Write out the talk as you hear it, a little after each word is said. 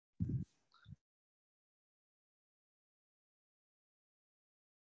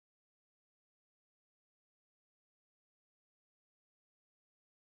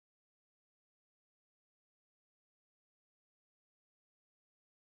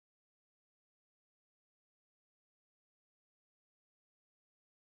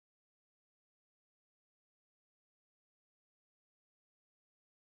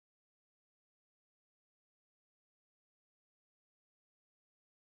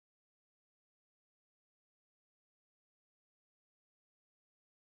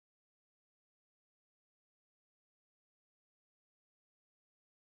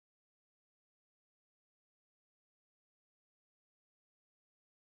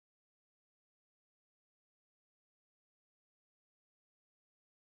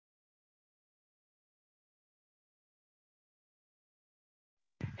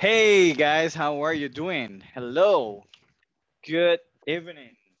Hey guys, how are you doing? Hello, good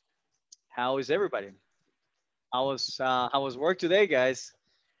evening. How is everybody? How was work today, guys?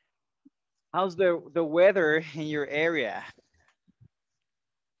 How's the weather in your area?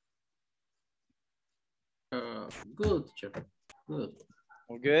 Good, teacher. Good.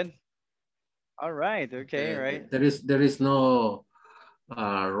 All good? All right, okay, right. There is no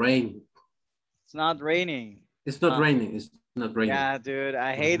rain. It's not raining. It's not Uh, raining. It's not raining. yeah, dude,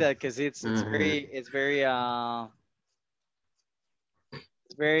 I hate Mhm, that because it's mhm.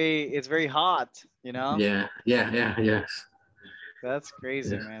 very hot, you know? Yeah. Yes. That's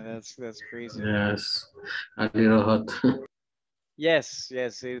crazy, Yes. man. That's crazy. Yes. A little hot. Yes,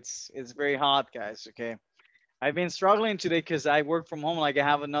 it's very hot, guys, okay? I've been struggling today because I work from home. Like I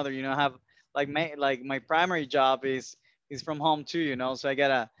have another, I have like my primary job is from home too, So I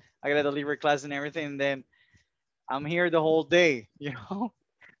gotta deliver class and everything. And then I'm here the whole day,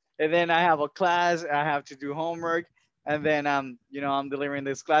 And then I have a class. I have to do homework, and then I'm delivering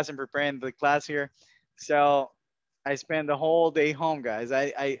this class and preparing the class here. So I spend the whole day home, guys.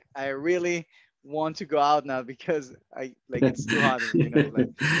 I really want to go out now because I like it's too hot, Like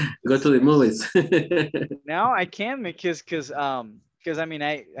Go to it's the it's movies. now I can because I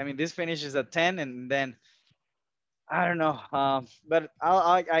mean this finishes at 10 and then I don't know but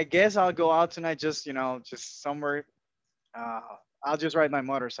I guess I'll go out tonight just just somewhere uh I'll just ride my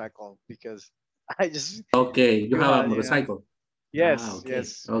motorcycle because I just Okay, you too have a hot. motorcycle. Yes, Okay.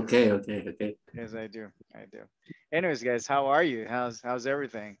 yes, yes, Okay. yes, I do. Anyways, guys, how are you? How's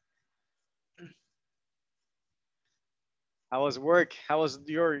everything? How was work? How was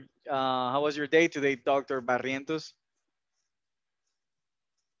your day today, Dr. Barrientos?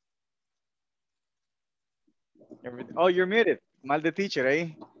 Oh, you're muted. Mal de teacher, eh?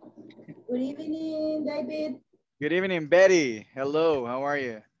 Good evening, David. Good evening, Betty. Hello, how are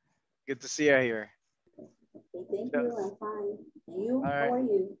you? Good to see you here. Okay, thank So, you. I'm fine. And you? all How right. are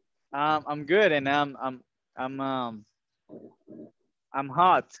you? I'm good, and I'm I'm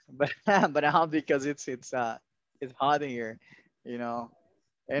hot, but but I'm hot because it's hot in here, you know.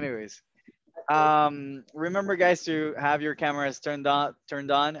 Anyways, Okay. remember, guys, to have your cameras turned on.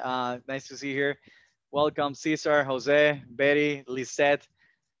 Turned on. Nice to see you here. Welcome, Cesar, Jose, Betty, Lisette,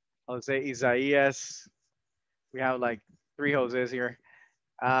 Jose, Isaias. We have like three Jose's here.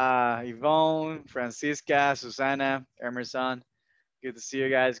 Yvonne, Francisca, Susana, Emerson. Good to see you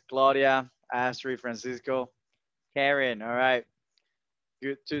guys. Claudia, Astrid, Francisco, Karen. All right.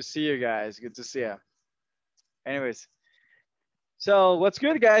 Good to see you guys. Good to see you. Anyways, so what's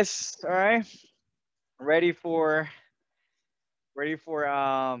good, guys? All right. Ready for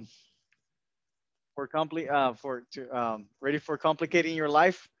complete for to ready for complicating your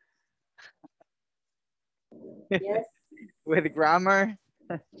life Yes. with grammar.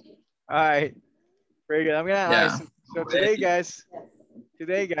 All right. Very good. All right. Yeah, So ready. Yes.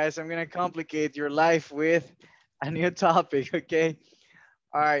 today, guys, I'm gonna complicate your life with a new topic. Okay.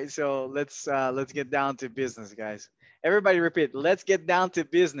 All right, so let's get down to business, guys. Everybody repeat, let's get down to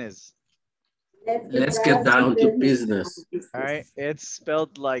business. Let's get Let's get down to down Down to to business. business. All right, it's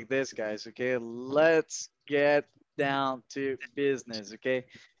spelled like this, guys, okay? Let's get down to business, okay?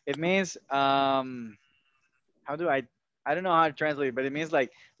 It means how do I don't know how to translate it, but it means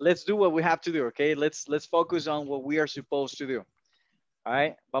like let's do what we have to do, okay? Let's focus on what we are supposed to do. All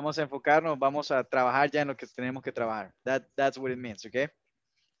right? Vamos a enfocarnos, vamos a trabajar ya en lo que tenemos que trabajar. That's what it means, okay?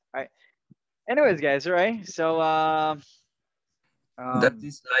 All right. Anyways, guys, all right. So that um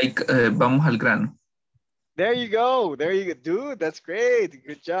is like vamos al grano. there you go. There you go. Dude, that's great.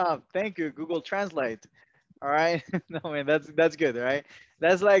 Good job. Thank you, Google Translate. All right. No, man, that's good. All right.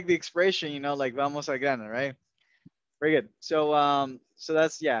 That's like the expression, like vamos al grano, right? Very good. So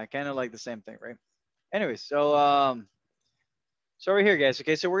that's yeah, kind of like the same thing, right? Anyways, so we're here, guys.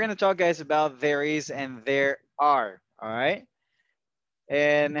 Okay, so we're gonna talk, guys, about there is and there are. All right,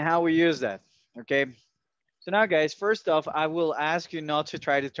 and how we use that. Okay. So now, guys, first off, I will ask you not to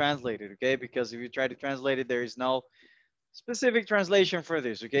try to translate it, okay? Because if you try to translate it, there is no specific translation for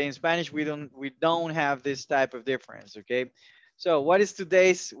this, okay? In Spanish, we don't have this type of difference, okay? So what is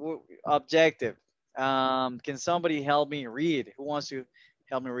today's objective? Can somebody help me read? Who wants to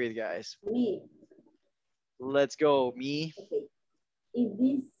help me read, guys? Me. Let's go, me. Okay. In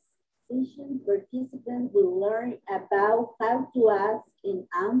this session, participants will learn about how to ask and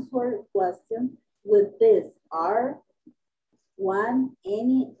answer questions with this are, one,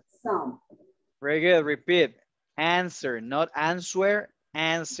 any, some. Very good. Repeat. Answer, not answer.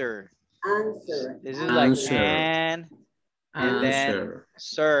 Answer. Answer. This is like Answer. Answer. an and then Answer.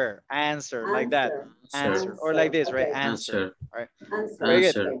 sir, answer, like that. Answer. Or like this, right? Okay. Answer. Answer. All right. Answer. Very good.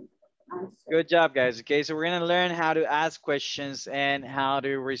 Answer. Okay. Answer. Good job, guys. Okay, so we're gonna learn how to ask questions and how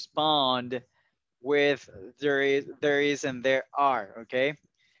to respond with there is, and there are. Okay.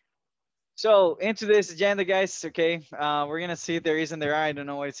 So into this agenda, guys. Okay, we're gonna see there is and there are. I don't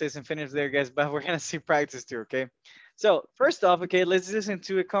know what it says in Finnish there, guys, but we're gonna see practice too. Okay. So first off, okay, let's listen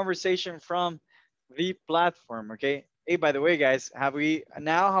to a conversation from the platform. Okay. Hey, by the way, guys, have we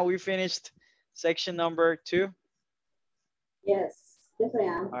finished section number 2? Yes. Yes, I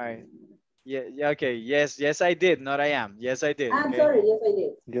am. All right. Yeah, yeah, okay. Yes, I did. Not I am. Yes, I did. I'm Okay. sorry. Yes, I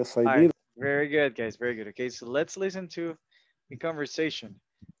did. Yes, I All did. right. Very good, guys. Very good. Okay, so let's listen to the conversation.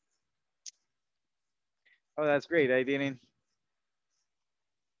 Oh, that's great. I didn't.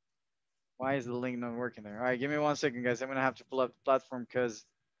 Why is the link not working there? All right, give me 1 second, guys. I'm gonna have to pull up the platform because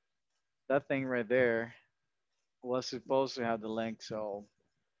that thing right there was supposed to have the link. So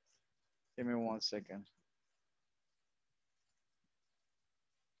give me 1 second.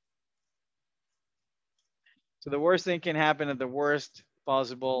 So the worst thing can happen at the worst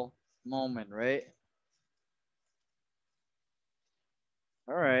possible moment, right?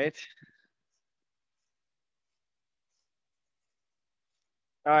 All right.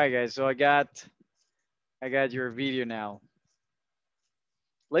 All right, guys. So I got your video now.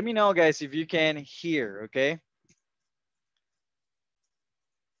 Let me know, guys, if you can hear, okay?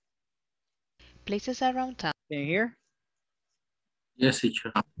 Places around town. Can you hear? Yes,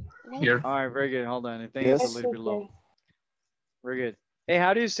 teacher. Here. All right, very good. Hold on. I think it's a Yes. little bit low. Very good. Hey,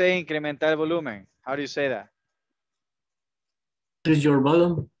 how do you say incrementar volumen? How do you say that? Increase your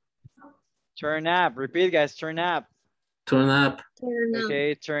volume. Turn up. Repeat, guys. Turn up. Turn up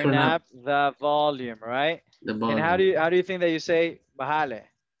Okay, turn Turn up. up the volume, right? the And volume. how do you think that you say bajale?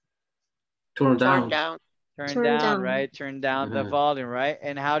 Turn down. Turn down, right? Turn down the Mhm. volume, right?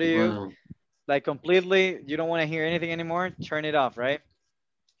 And how do you Volume. like completely? You don't want to hear anything anymore. Turn it off, right?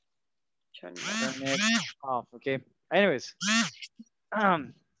 Turn it off. Okay. Anyways,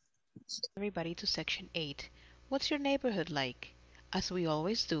 Everybody to section 8. What's your neighborhood like? As we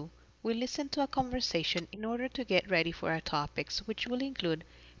always do, we listen to a conversation in order to get ready for our topics, which will include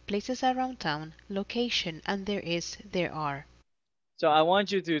places around town, location, and there are. so I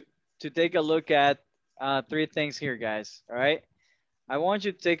want you to take a look at 3 things here, guys. All right. I want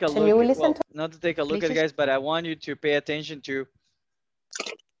you to take a look. Well, not to take a look at it, Places guys, but I want you to pay attention to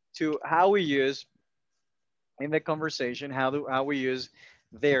how we use in the conversation, how we use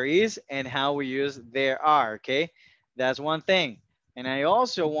there is and how we use there are. Okay, that's one thing. And I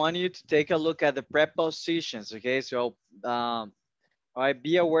also want you to take a look at the prepositions. Okay, so all right,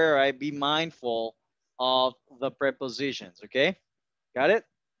 be aware, right? Be mindful of the prepositions. Okay, got it?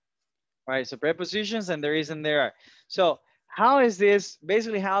 All right, so prepositions and there is and there are. So how is this,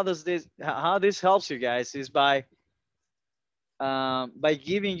 basically how this helps you guys is by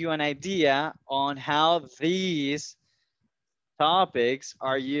giving you an idea on how these topics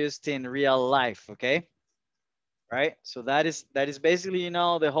are used in real life. Okay, right? So that is basically,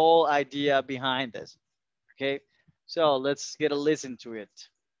 the whole idea behind this. Okay, so let's get a listen to it.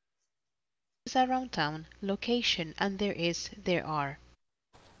 around town, location, and there are.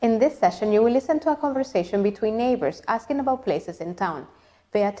 In this session, you will listen to a conversation between neighbors asking about places in town.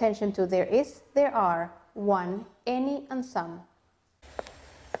 Pay attention to there is, there are, one, any, and some.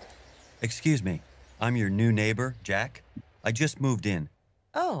 Excuse me, I'm your new neighbor, Jack. I just moved in.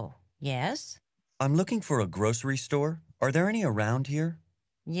 Oh, yes? I'm looking for a grocery store. Are there any around here?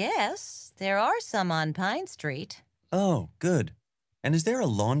 Yes, there are some on Pine Street. Oh, good. And is there a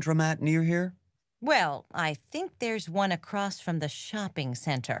laundromat near here? Well, I think there's one across from the shopping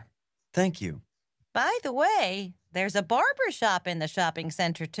center. Thank you. By the way, there's a barber shop in the shopping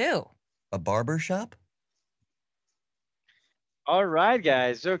center, too. A barber shop? All right,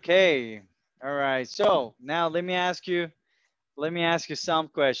 guys. Okay. All right. So now let me ask you some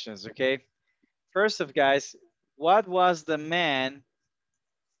questions. Okay. First of, guys, what was the man?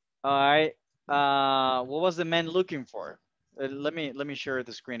 All right. What was the man looking for? Let me share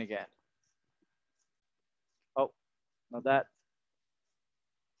the screen again. Oh, not that.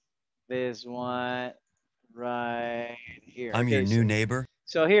 This one right here. I'm okay, your new neighbor.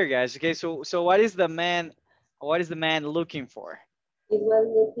 So here, guys. Okay. So what is the man? What is the man looking for? It was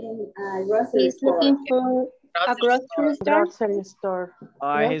looking grocery He's store. looking for a grocery store. Grocery store.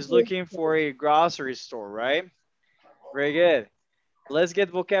 He's looking for a grocery store, right? Very good. Let's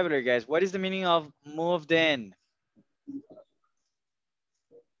get vocabulary, guys. What is the meaning of moved in?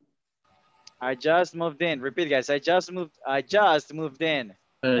 I just moved in. Repeat, guys. I just moved in.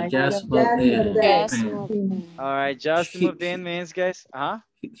 Just Just moved Yes. in. All right, just He- moved in means, guys,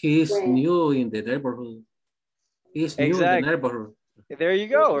 He's Right. new in the neighborhood. He's new in the Exactly. neighborhood. There you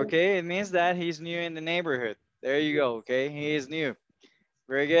go. Okay, it means that he's new in the neighborhood. There you go. Okay, he is new.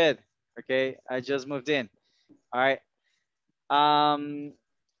 Very good. Okay, I just moved in. All right.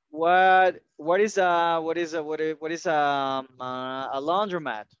 What is a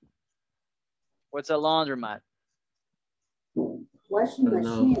laundromat? What's a laundromat? Washing I don't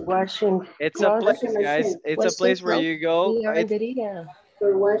know. machine. Washing. It's a place, Washing guys. machine. It's a place where you go. It's,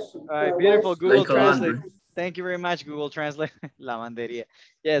 For washing. all right, For beautiful. washing. Google Like a Translate. laundry. Thank you very much, Google Translate. Lavanderia.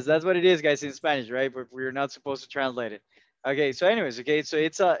 Yes, that's what it is, guys, in Spanish, right? But we're not supposed to translate it. Okay, so anyways, okay, so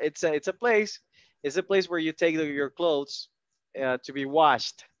it's a place. It's a place where you take your clothes to be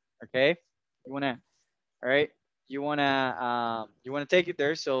washed. Okay, you wanna, all right, you wanna take it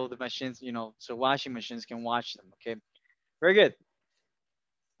there so the machines, so washing machines can wash them. Okay, very good.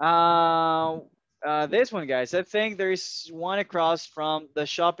 This one, guys, I think there is one across from the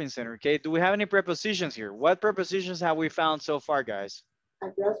shopping center. Okay, do we have any prepositions here? What prepositions have we found so far, guys?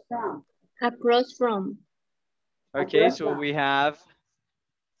 Across from. Across from. Okay, Across so from. we have,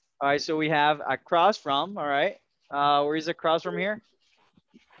 all right, so we have across from, all right. Where is across from here?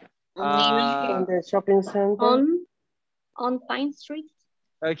 In the shopping center. On Pine Street.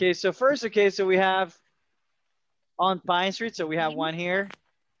 Okay, so first, okay, so we have on Pine Street, so we have one here.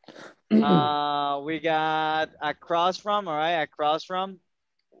 We got across from, all right, across from.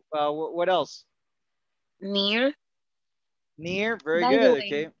 What else? Near. Near, very By the good, way.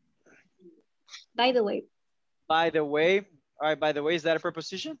 okay. By the way. By the way, all right, by the way, is that a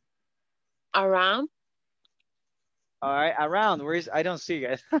preposition? Around. All right, around, where is, I don't see,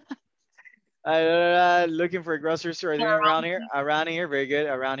 guys. Looking for a grocery store, are there any around here? Around here, very good,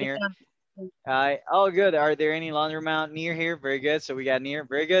 around here. Oh, good. Are there any laundromat near here? Very good. So we got near.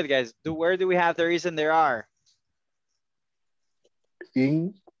 Very good, guys. Where do we have there is and there are?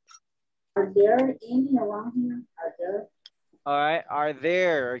 In. Are there any around here? Are there? All right. Are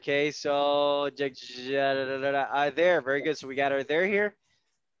there? Okay. So are there? Very good. So we got are there here.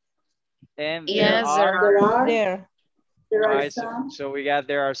 And Yes, there are. There are. There. There All are right. some. So we got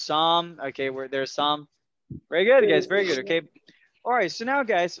there are some. Okay. Where there's some. Very good, guys. Very good. Okay. All right. So now,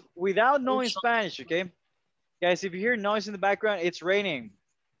 guys, without knowing Spanish, okay. Guys, if you hear noise in the background, it's raining.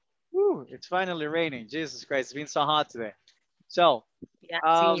 Woo, it's finally raining. Jesus Christ, it's been so hot today. So,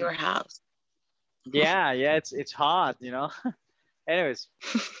 Yeah, in your house. yeah, it's hot, Anyways,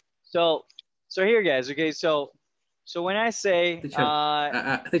 so here, guys. Okay, so when I say,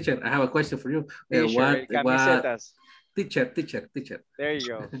 Teacher, teacher, I have a question for you. T-shirt, camisetas. Teacher. There you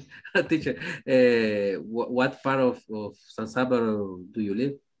go. Teacher, what part of San Salvador do you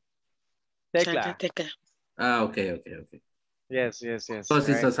live? Tecla. Okay. Yes. Because in Right.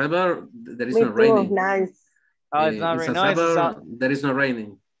 San Salvador, there is no raining. Nice. Oh, it's not in raining. San No, Salvador, there is no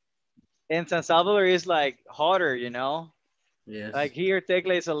raining. in San Salvador is like hotter, Yes. Like here,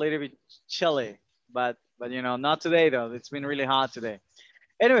 Tecla is a little bit chilly, but not today though. It's been really hot today.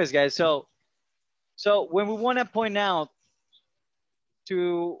 Anyways, guys, so when we want to point out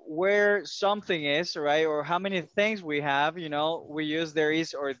to where something is, right, or how many things we have, we use there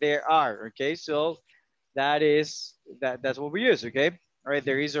is or there are. Okay, so that's what we use. Okay, all right,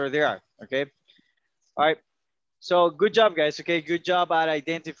 there is or there are. Okay, all right. So good job, guys. Okay, good job at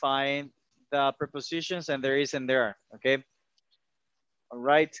identifying the prepositions and there is and there are. Okay, all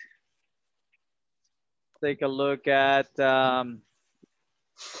right. Take a look at.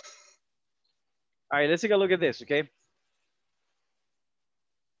 All right, let's take a look at this. Okay.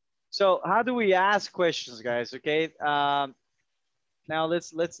 So how do we ask questions, guys? Okay. Now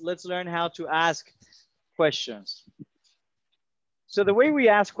let's learn how to ask questions. So the way we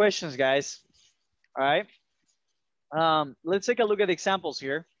ask questions, guys. All right. Let's take a look at examples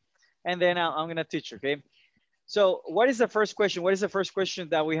here, and then I'm gonna teach. Okay. So what is the first question? What is the first question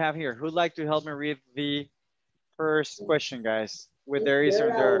that we have here? Who'd like to help me read the first question, guys? With there is or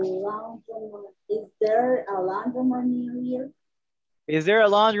there. Is there a laundromat near here? Is there a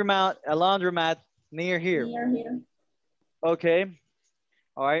laundromat near here? Near here. Okay.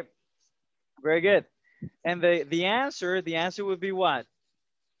 All right. Very good. And the answer would be what?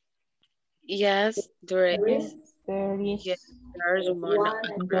 Yes, there is. There is. Yes, there's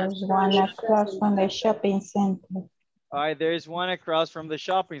One across from the shopping center. All right, there's one across from the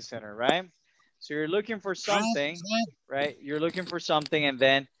shopping center, right? So you're looking for something, right? You're looking for something and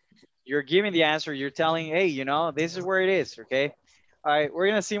then you're giving the answer. You're telling, hey, this is where it is, okay? All right, we're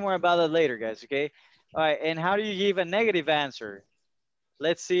gonna see more about that later, guys, okay? All right, and how do you give a negative answer?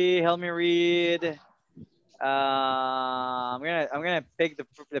 Let's see, help me read. I'm gonna pick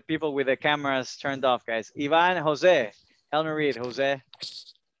the people with the cameras turned off, guys. Ivan, Jose, help me read, Jose.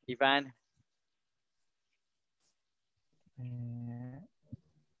 Ivan.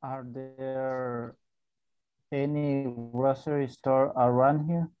 Are there any grocery store around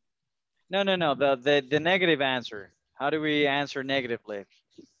here? No. The negative answer. How do we answer negatively?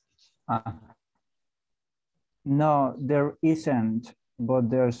 No, there isn't,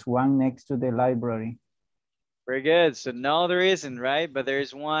 but there's one next to the library. Very good. So no, there isn't, right? But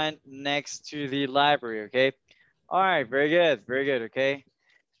there's one next to the library, okay? All right, very good, okay?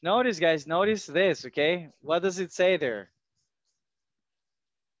 Notice, guys, notice this, okay? What does it say there?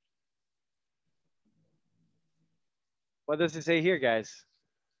 What does it say here, guys?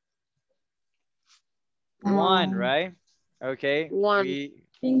 One, right? Okay. One.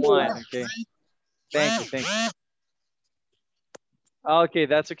 One, okay. Thank you. Okay,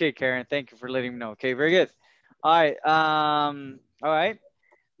 that's okay, Karen. Thank you for letting me know. Okay, very good. All right. All right.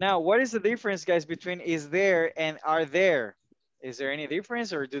 Now, what is the difference, guys, between is there and are there? Is there any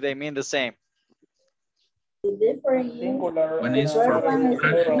difference or do they mean the same? The difference is One is the for first one is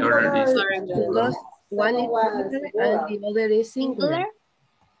plural, the other is singular, One is plural and the other is singular.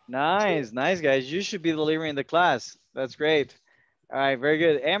 Nice, guys. You should be delivering the class. That's great. All right, very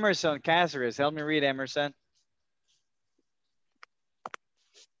good. Emerson Cáceres, help me read, Emerson.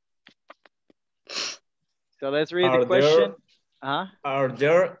 So let's read the question. Are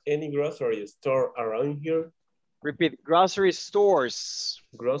there any grocery store around here? Repeat, grocery stores.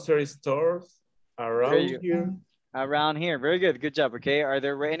 Grocery stores around here? Around here, very good. Good job, okay? Are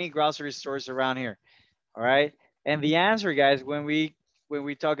there any grocery stores around here? All right. And the answer, guys, when we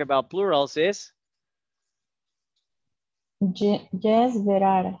talk about plurals is? Yes, there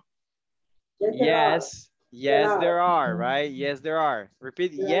are. Yes, there are, right? Yes, there are.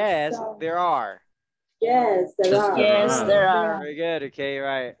 Repeat, yes, there are. Yes, there are. Yes, there are. Very good, okay,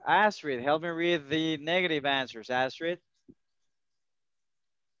 right. Astrid, help me read the negative answers. Astrid?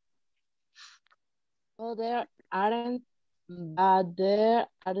 Oh, there aren't, but there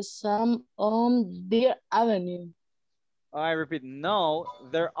are some on Deer Avenue. All right, repeat, no,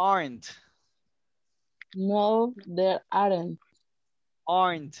 there aren't. No, there aren't.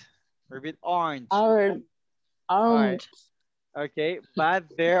 Aren't. Repeat, aren't. Aren't. All right. Okay, but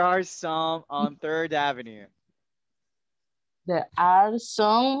there are some on 3rd Avenue. There are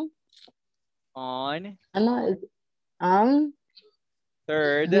some On? On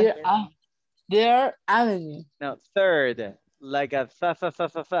 3rd. Deer Avenue. No, 3rd. Like a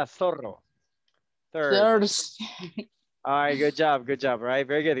zorro. 3rd. All right, good job. All right,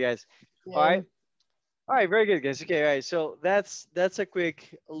 very good, guys. Yeah. All right, very good, guys. Okay, all right, so that's a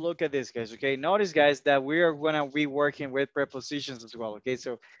quick look at this, guys. Okay, notice, guys, that we are gonna be working with prepositions as well. Okay,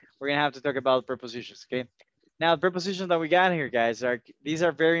 so we're gonna have to talk about prepositions. Okay, now the prepositions that we got here, guys, these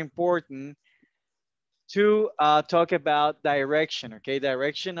are very important to talk about direction. Okay,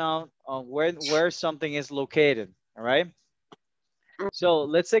 direction on where something is located. All right. So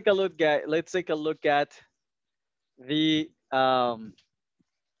let's take a look at the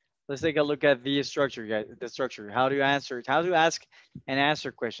let's take a look at the structure, guys. The structure, how to ask and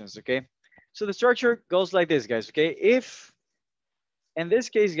answer questions. Okay, so the structure goes like this, guys. Okay, if in this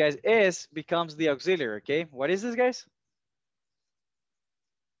case, guys, is becomes the auxiliary. Okay, what is this, guys?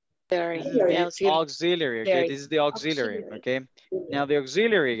 Auxiliary. Okay, this is the auxiliary. Okay, now the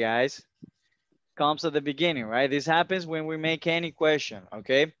auxiliary, guys, comes at the beginning, right? This happens when we make any question.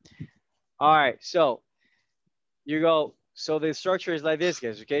 Okay, all right, so you go. So the structure is like this,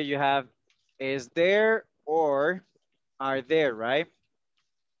 guys. Okay, you have is there or are there, right?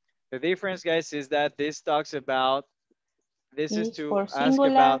 The difference, guys, is that this talks about, this is to ask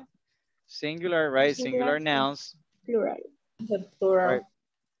about singular, right? Singular nouns. Plural. Right.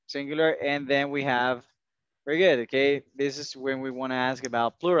 Singular, and then we have, very good, okay? This is when we want to ask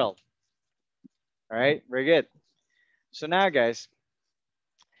about plural. All right, very good. So now, guys,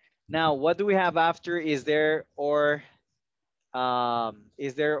 now what do we have after is there or are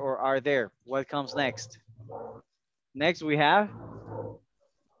there? What comes next? Next we have, all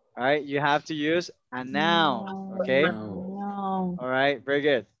right, you have to use a noun, okay? All right, very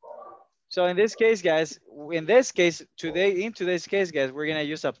good. So in this case, guys, in today's case, guys, we're gonna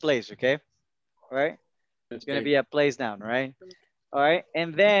use a place, okay? All right, it's gonna be a place noun, right? All right,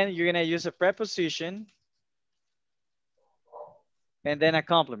 and then you're gonna use a preposition and then a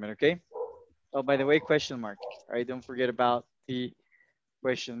complement, okay? Oh, by the way, question mark. All right, don't forget about the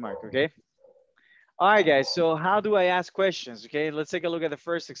question mark, okay? All right, guys, so how do I ask questions, okay? Let's take a look at the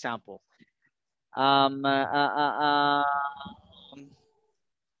first example.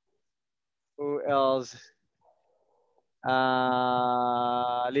 Who else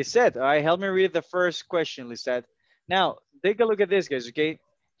Lisette, all right, help me read the first question, Lisette. Now, take a look at this, guys, okay?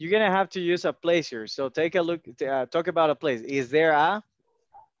 You're gonna have to use a place here. So take a look, talk about a place. Is there a,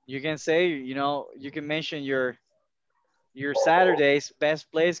 you can say, you know, you can mention your Saturday's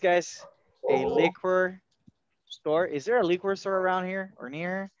best place, guys. A liquor store. Is there a liquor store around here or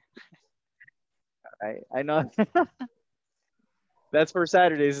near? I know that's for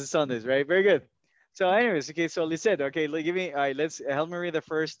Saturdays and Sundays, right? Very good. So anyways, okay, so Lisette, okay, give me, all right, let's help me read the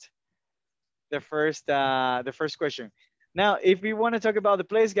first question. Now, if we want to talk about the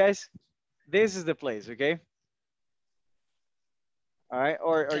place, guys, this is the place, okay? All right,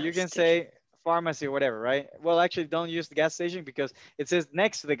 or you can say pharmacy or whatever, right? Well, actually, don't use the gas station because it says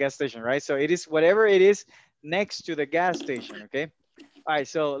next to the gas station, right? So it is whatever it is next to the gas station, okay? All right,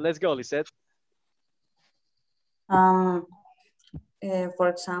 so let's go, Lisette. For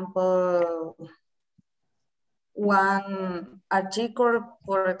example, a chico,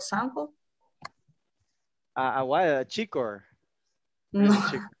 for example. What? A chicor? No.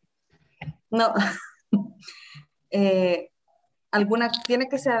 No. Tiene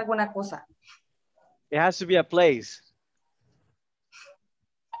que ser alguna cosa. It has to be a place.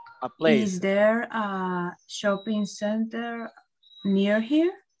 A place. Is there a shopping center near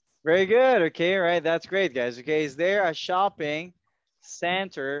here? Very good. Okay, right. That's great, guys. Okay, is there a shopping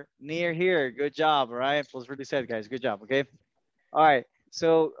center near here? Good job. All right, was really said, guys. Good job. Okay. All right.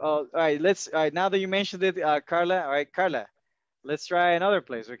 So, all right. All right. Now that you mentioned it, Carla. All right, Carla. Let's try another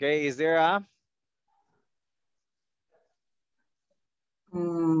place. Okay. Is there a?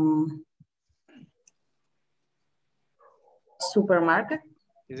 Supermarket.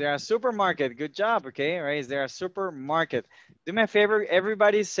 Is there a supermarket? Good job. Okay. All right. Is there a supermarket? Do me a favor.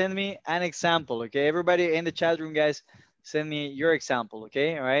 Everybody send me an example. Okay. Everybody in the chat room, guys, send me your example.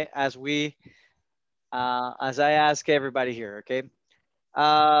 Okay. All right. As I ask everybody here. Okay.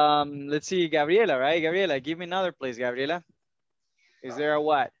 Let's see. Gabriela, right? Gabriela, give me another place, Gabriela. Is there a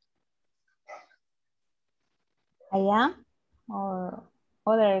what? Allá or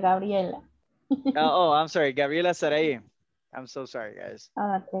other Gabriela? Oh, I'm sorry. Gabriela Sarai. I'm so sorry, guys.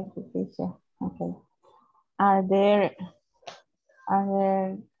 Oh, thank you, teacher. Okay. Are there,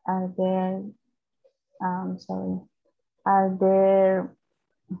 sorry. Are there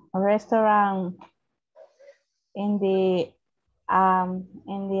restaurant in the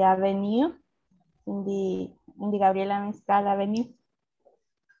avenue, in the Gabriela Mistral Avenue?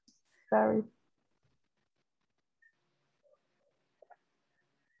 Sorry.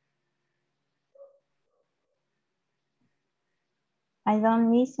 I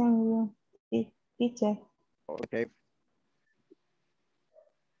don't listen you, teacher. Okay.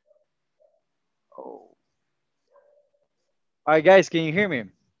 Oh. All right, guys, can you hear me?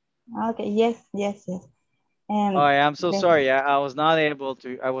 Okay. Yes. And oh, I'm so sorry. I was not able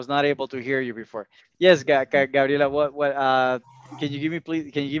to hear you before. Yes, Gabriela. What? Can you give me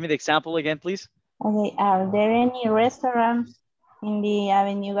please? Can you give me the example again, please? Okay. Are there any restaurants in the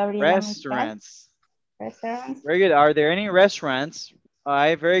Avenue Gabriela Mistral? Restaurants. Very good. Are there any restaurants? All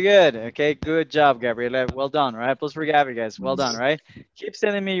right, very good. Okay, good job, Gabriela. Well done. All right, plus for Gabby, guys. Well done. Right. Keep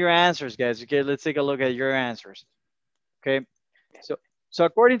sending me your answers, guys. Okay, let's take a look at your answers. Okay. So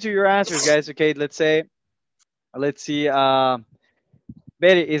according to your answers, guys. Okay, let's see. Betty,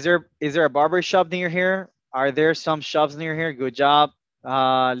 is there a barber shop near here? Are there some shops near here? Good job.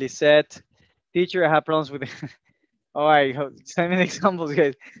 Lisette, teacher, I have problems with. All right, send me the examples,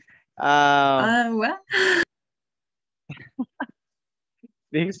 guys. What?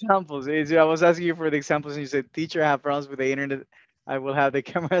 The examples. I was asking you for the examples, and you said, "Teacher, I have problems with the internet. I will have the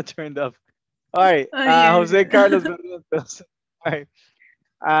camera turned off." All right, Jose Carlos. All right.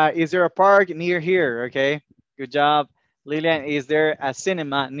 Is there a park near here? Okay, good job. Lilian, is there a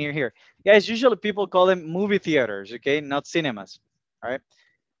cinema near here? Guys, usually people call them movie theaters, okay, not cinemas. All right.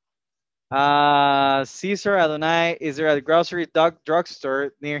 Caesar Adonai, is there a grocery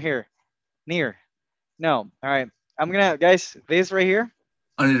drugstore near here? Near. No. All right. I'm gonna, guys, this right here.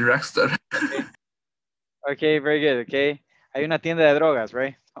 On the drugstore. Okay, very good. Okay. Hay una tienda de drogas,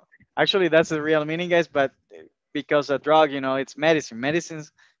 right? Actually, that's the real meaning, guys, but because a drug, you know, it's medicine.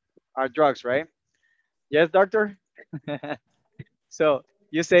 Medicines are drugs, right? Yes, doctor? So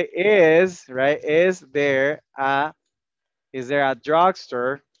you say is, right? Is there a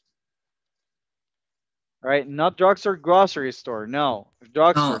drugstore? Right? Not drugstore, grocery store. No,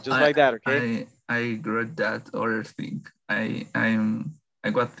 drugstore, just like that, okay? I got that other thing. I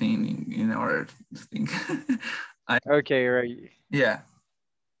got thinking in other thing. Okay, right. Yeah.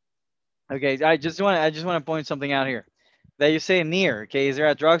 Okay, I just want to point something out here. That you say near, okay? Is there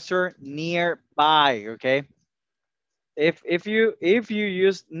a drugstore nearby, okay? If you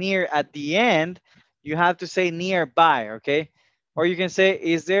use near at the end, you have to say nearby, okay? Or you can say,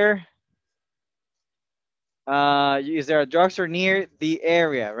 is there a drugstore near the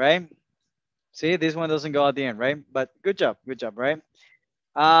area, right? See, this one doesn't go at the end, right? But good job, right?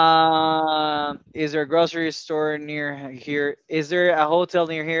 Is there a grocery store near here? Is there a hotel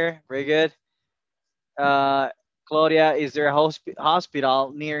near here? Very good. Uh, Claudia, is there a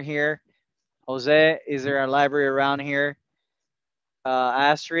hospital near here? Jose, is there a library around here?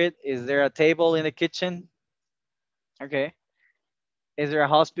 Astrid, is there a table in the kitchen? Okay. Is there a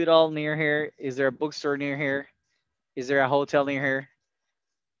hospital near here? Is there a bookstore near here? Is there a hotel near here?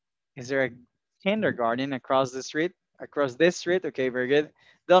 Is there a kindergarten across the street? Across this street? Okay, very good.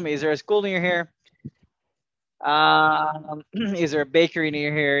 Tell me, is there a school near here? Is there a bakery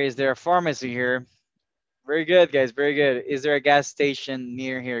near here? Is there a pharmacy here? Very good, guys. Very good. Is there a gas station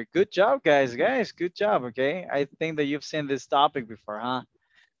near here? Good job, guys. Guys, good job. Okay. I think that you've seen this topic before, huh?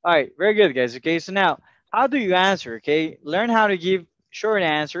 All right. Very good, guys. Okay. So now, how do you answer? Okay. Learn how to give short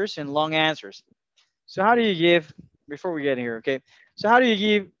answers and long answers. So how do you give, before we get here, okay? So how do you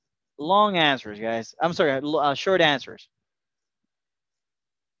give long answers, guys? I'm sorry, short answers.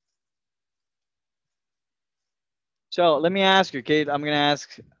 So let me ask you, okay? I'm gonna ask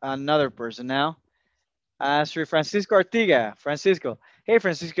another person now. Ask for Francisco Artiga. Francisco. Hey,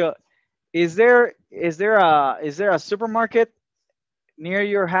 Francisco. Is there a supermarket near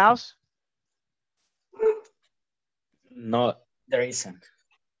your house? No, there isn't.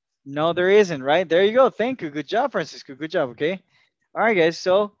 No, there isn't, right? There you go. Thank you. Good job, Francisco. Good job, okay? All right, guys.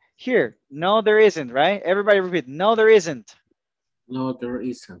 So here, no, there isn't, right? Everybody repeat, no, there isn't. No, there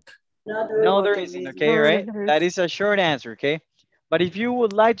isn't. No, there isn't, okay, right? That is a short answer, okay? But if you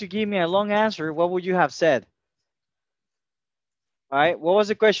would like to give me a long answer, what would you have said? All right, what was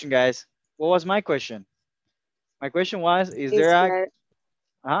the question, guys? What was my question? My question was, is there a...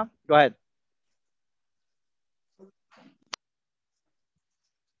 Go ahead.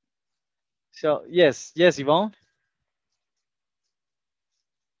 So, yes, Yvonne.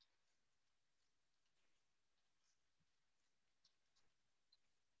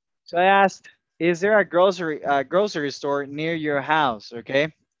 So I asked, is there a grocery store near your house?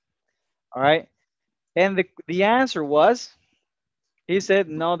 Okay. All right. And the answer was, he said,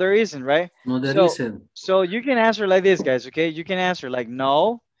 no, there isn't, right? No, there isn't. So you can answer like this, guys, okay? You can answer like,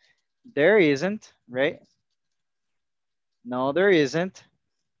 no, there isn't, right? No, there isn't.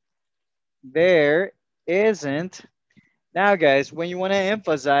 There isn't. Now, guys, when you want to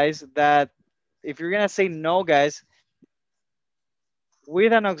emphasize that, if you're going to say no, guys,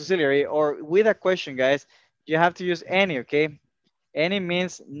 with an auxiliary or with a question, guys, you have to use any, okay? Any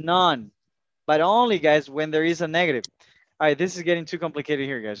means none, but only, guys, when there is a negative. All right, this is getting too complicated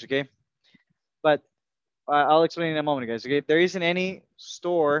here, guys, okay? But I'll explain in a moment, guys, okay? There isn't any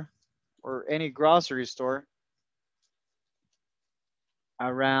store or any grocery store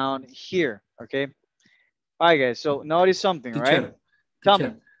around here, okay? All right, guys, so notice something, all right? Tell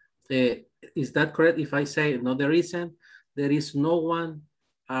me. Is that correct if I say, no, there isn't? There is no one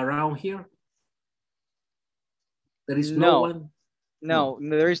around here? There is no one? No,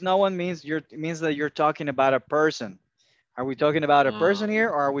 there is no one means that you're talking about a person. Are we talking about a person here,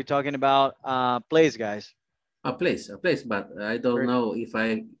 or are we talking about a place, guys? A place, but I don't know if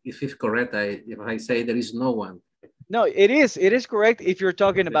it's correct. If I say there is no one. No, it is correct if you're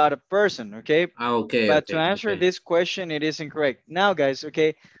talking about a person, okay? Okay. But to answer this question, it is incorrect. Now, guys,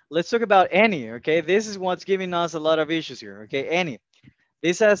 okay, let's talk about any, okay? This is what's giving us a lot of issues here, okay? Any.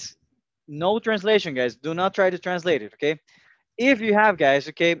 This has no translation, guys. Do not try to translate it, okay? If you have, guys,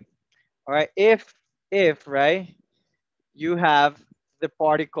 okay, all right, if, right, you have the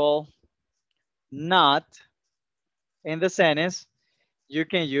particle not in the sentence, you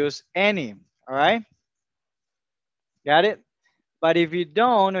can use any, all right? Got it? But if you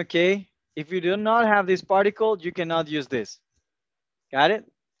don't, okay, if you do not have this particle, you cannot use this. Got it?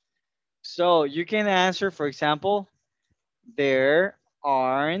 So you can answer, for example, there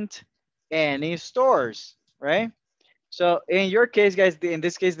aren't any stores, right? So in your case, guys, in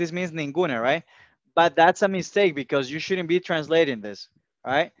this case, this means ninguna, right? But that's a mistake because you shouldn't be translating this,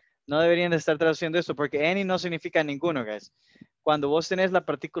 right? No deberían de estar traduciendo esto porque any no significa ninguno, guys. Cuando vos tenés la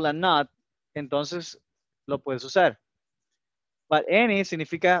partícula not, entonces lo puedes usar. But any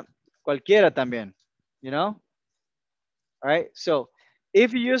significa cualquiera también, you know? All right, so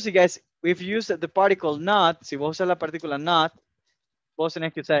if you use it, guys, if you use the particle not, si vos usas la partícula not, vos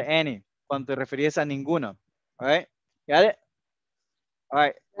tenés que usar any cuando te referías a ninguno. All right, got it? All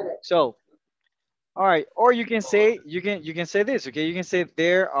right, so, all right, or you can say, you can say this, okay? You can say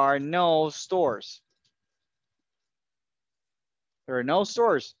there are no stores. There are no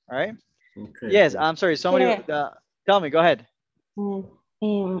stores, all right? Okay. Yes, I'm sorry. Somebody, tell me, go ahead.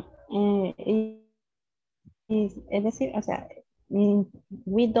 Es decir, o sea,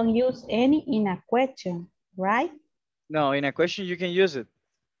 we don't use any in a question, right? No, in a question, you can use it.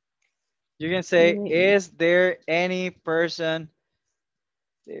 You can say, is there any person,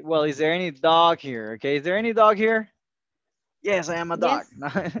 well, is there any dog here? Okay, is there any dog here? Yes, I am a dog.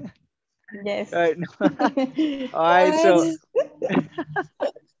 Yes. All right. All right, so.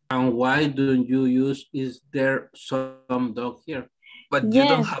 And why don't you use, is there some dog here? But you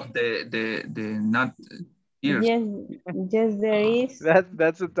don't have the not ears. Yes, there is.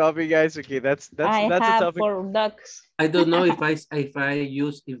 That's a topic, guys. Okay, that's I a have topic. for ducks. I don't know if I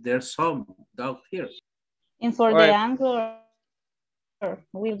use if there's some dog here. And for the answer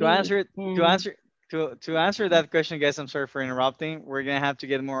will to answer that question, guys, I'm sorry for interrupting. We're gonna have to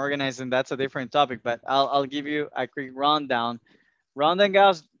get more organized, and that's a different topic. But I'll give you a quick rundown. Rundown,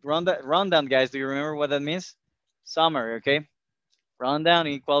 guys. Do you remember what that means? Summary, okay? Rundown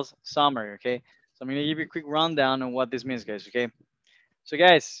equals summary, okay? So I'm gonna give you a quick rundown on what this means, guys, okay? So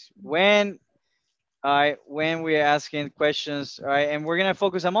guys, when we're asking questions, all right, and we're gonna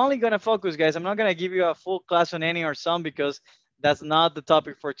focus, I'm only gonna focus, guys. I'm not gonna give you a full class on any or some because that's not the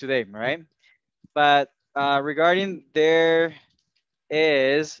topic for today, right? But regarding there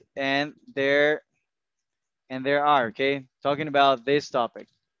is and there are, okay? Talking about this topic,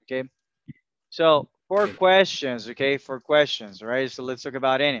 okay? So for questions, okay, right? So let's talk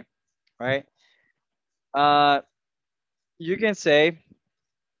about any, right? You can say,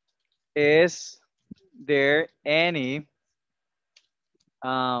 is there any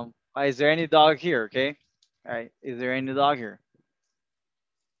is there any dog here? Okay, all right, is there any dog here?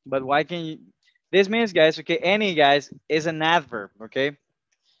 But why can you, this means, guys, okay, any, guys, is an adverb, okay?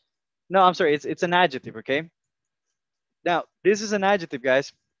 No, I'm sorry, it's an adjective, okay? Now this is an adjective,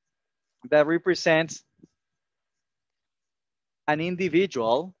 guys, that represents an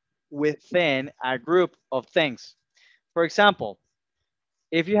individual within a group of things. For example,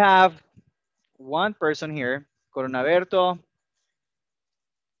 if you have one person here, Coronaberto,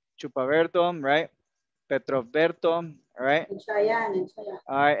 Chupaberto, right? Petroberto, all right? Cheyenne.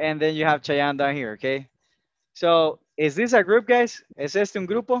 All right, and then you have Chayanne down here, okay? So is this a group, guys? ¿Es este un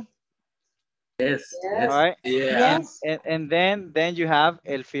grupo? Yes. All right. Yeah. And then you have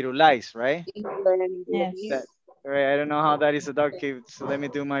El Firulais, right? Yes. Right. I don't know how that is a dog, so let me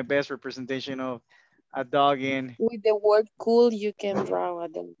do my best representation of a dog in. With the word cool, you can draw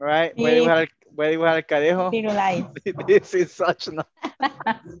them. Right. Voy a dibujar el cadejo. Firulais. This is such not.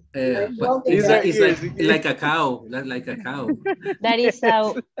 It's like a cow. Like a cow. That is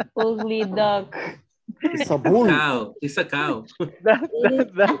a ugly dog. It's a bull. Cow. It's a cow.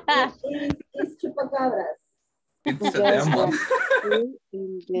 It's chupacabras. It's a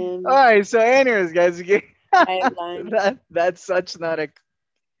demon. All right. So anyways, guys, okay. That's such not a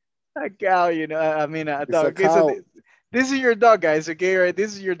cow, you know. I mean a dog. Okay, so this is your dog, guys. Okay, right?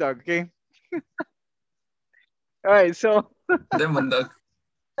 This is your dog. Okay. All right. So. Demon dog.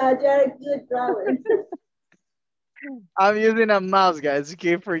 You're a good drawer. I'm using a mouse, guys.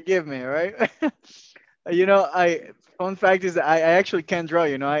 Okay, forgive me, all right? You know, fun fact is that I actually can draw,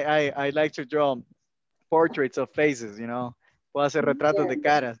 you know. I like to draw portraits of faces, you know. Puedo hacer retratos de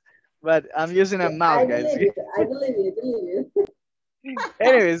caras. But I'm using a mouse, guys. I believe you.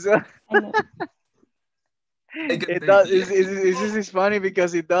 Anyways, it's funny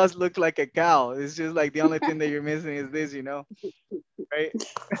because it does look like a cow. It's just like the only thing that you're missing is this, you know, right?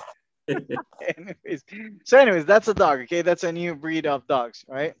 anyways, that's a dog, okay? That's a new breed of dogs,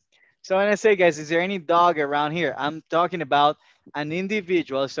 right? So when I say, guys, is there any dog around here? I'm talking about an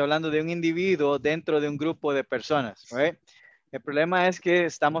individual. Estoy hablando de un individuo dentro de un grupo de personas, right? El problema es que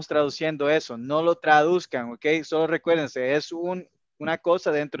estamos traduciendo eso. No lo traduzcan, ¿ok? Solo recuérdense, es una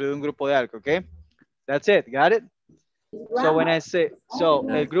cosa dentro de un grupo de algo, ¿ok? That's it. Got it? So when I say,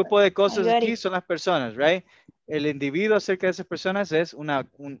 el grupo de cosas aquí son las personas, right? El individuo acerca de esas personas es un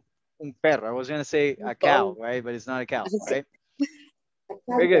perro. I was going to say a cow, right? But it's not a cow, right?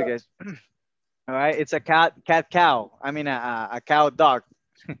 Very good, guys. All right, it's a cat cow. I mean a cow dog.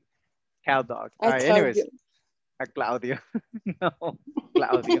 Cow dog. All right, anyways. A Claudio. No,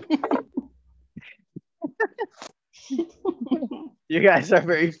 Claudio. You guys are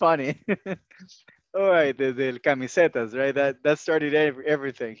very funny. All right, the camisetas, right? That started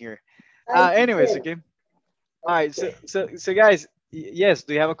everything here. Anyways, okay. All right, so guys, yes,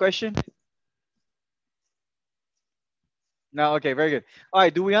 do you have a question? No, okay, very good. All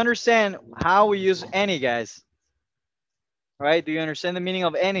right, do we understand how we use any, guys? All right, do you understand the meaning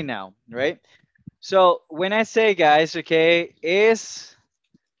of any now, right? So when I say, guys, okay,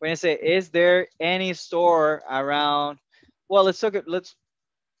 when I say, is there any store around? Well, let's look at,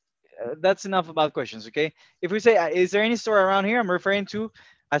 that's enough about questions, okay? If we say, is there any store around here? I'm referring to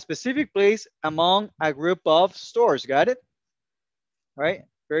a specific place among a group of stores. Got it? All right,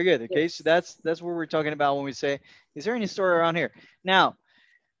 very good. Okay, so that's what we're talking about when we say, is there any store around here? Now,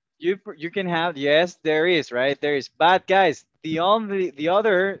 you can have, yes, there is, right? There is. But guys, the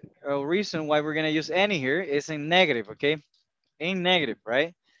other reason why we're gonna use any here is in negative, okay? In negative,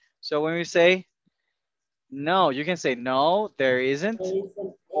 right? So when we say no, you can say no, there isn't.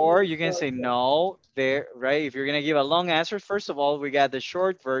 Or you can say no, there, right? If you're gonna give a long answer, first of all, we got the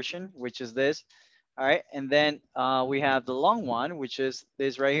short version, which is this. All right, and then we have the long one, which is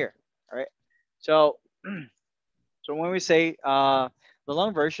this right here. All right. So so when we say the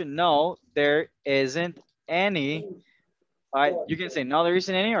long version, no, there isn't any. All right, you can say no, there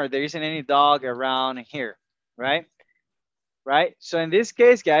isn't any, or there isn't any dog around here, right? Right. So in this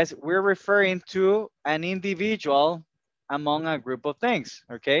case, guys, we're referring to an individual among a group of things.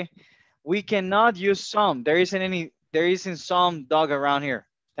 Okay. We cannot use some. There isn't some dog around here.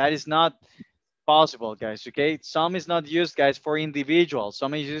 That is not possible, guys. Okay. Some is not used, guys, for individuals.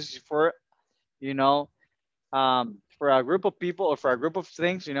 Some is used for, you know, for a group of people or for a group of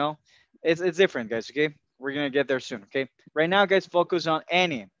things, it's different, guys. Okay. We're going to get there soon. Okay. Right now, guys, focus on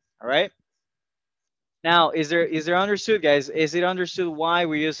any. All right. Now, is there understood, guys? Is it understood why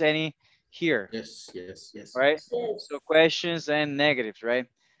we use any here? Yes. Right? Yes. So questions and negatives, right?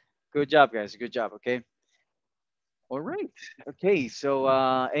 Good job, guys. Good job. Okay. All right. Okay. So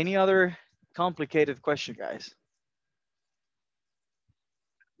any other complicated question, guys?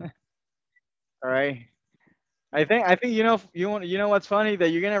 All right. I think you know what's funny, that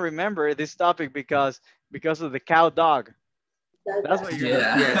you're gonna remember this topic because of the cow dog. That's what you're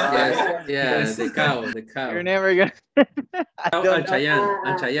gonna remember. Yeah, the cow. You're never gonna. I Cow don't and know.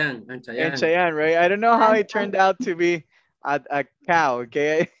 Chayanne. And Cheyenne, right? I don't know how it turned out to be a cow.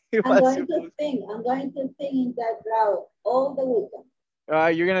 Okay, it I'm was going to think. I'm going to think in that route all the weekend.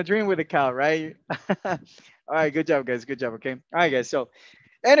 you're gonna dream with a cow, right? All right, good job, guys. Good job. Okay. All right, guys. So,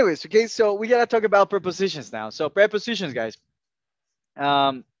 anyways, okay. So we gotta talk about prepositions now. So prepositions, guys.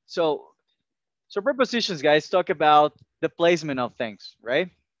 Um. So prepositions, guys, talk about the placement of things, right?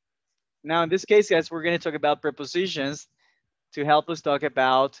 Now, in this case, guys, we're gonna talk about prepositions to help us talk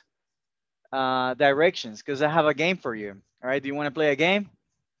about directions, because I have a game for you. All right. Do you want to play a game?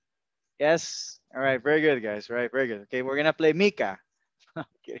 Yes. All right. Very good, guys. All right. Very good. Okay. We're gonna play Mika.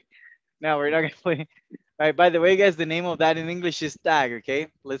 Okay. Now we're not gonna play. All right. By the way, guys, the name of that in English is tag. Okay.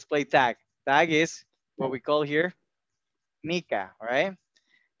 Let's play tag. Tag is what we call here Mika. All right.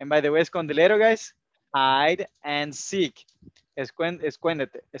 And by the way, escondilero, guys, hide and seek.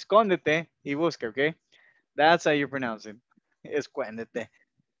 Escóndete. Escóndete y busca. Okay. That's how you pronounce it. Escóndete.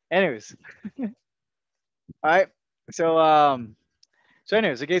 Anyways. All right. So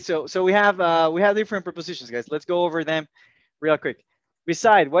anyways, okay. So we have different prepositions, guys. Let's go over them real quick.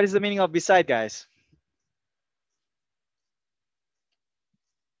 Beside, what is the meaning of beside, guys?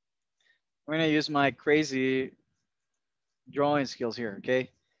 I'm gonna use my crazy drawing skills here,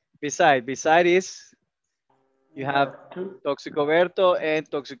 okay? Beside is, you have toxicoberto and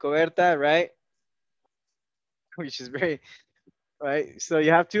toxicoberta, right? Which is very, right? So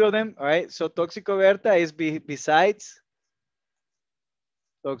you have two of them, all right? So toxicoberta is besides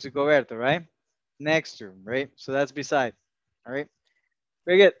toxicoberto, right? Next to, right? So that's beside, all right?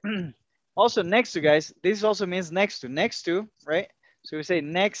 Very good. Also next to, guys, this also means next to, right? So we say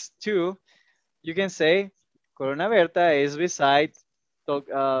next to, you can say Corona Berta is beside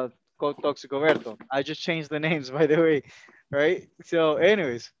Toxicoberto. I just changed the names, by the way, right? So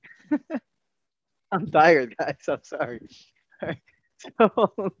anyways, I'm tired, guys. I'm sorry. So,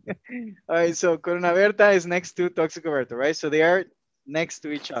 all right, so Corona Berta is next to Toxicoberto, right? So they are next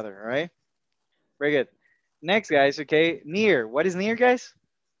to each other, all right? Very good. Next, guys, okay, near. What is near, guys?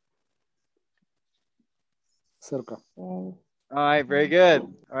 Cerca. All right, very good.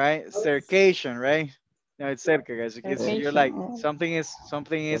 All right, cercation, right? No, it's cerca, guys. Okay, so you're like, something is,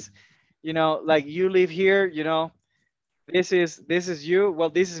 like you live here, this is you.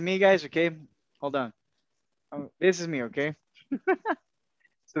 Well, this is me, guys. Okay, hold on. This is me, okay?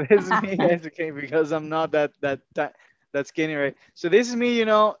 So this is me, guys. Okay, because I'm not that skinny, right? So this is me,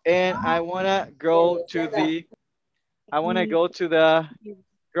 and I wanna go to the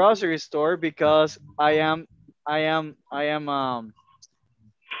grocery store because I am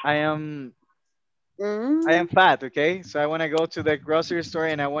fat, okay? So I want to go to the grocery store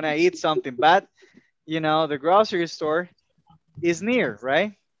and I want to eat something, but the grocery store is near,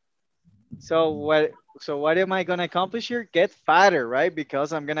 right? So what am I gonna accomplish here? Get fatter, right?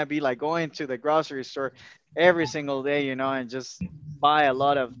 Because I'm gonna be like going to the grocery store every single day, you know, and just buy a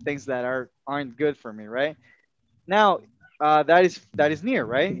lot of things that aren't good for me, right? Now, that is near,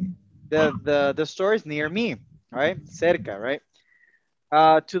 right? The store is near me, right? Cerca, right?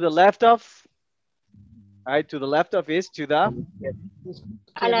 To the left of, right? To the left of is to the,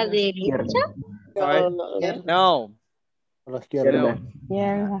 A la derecha. right? No, A la izquierda.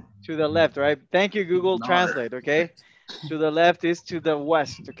 Yeah. to the left, right? Thank you, Google No. Translate, okay? To the left is to the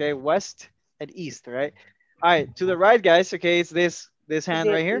west, okay? West and east, right? All right, to the right, guys, okay, it's this hand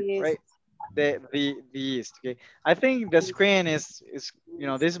right here, right? The east, okay? I think the screen is you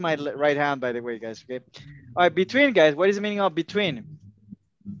know, this is my right hand, by the way, guys, okay? All right, between, guys, what is the meaning of between?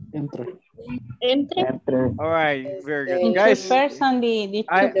 Entre. Entre. All right, very good. In Guys, two person, the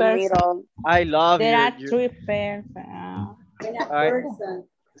two person. I love There are your three pairs. all right.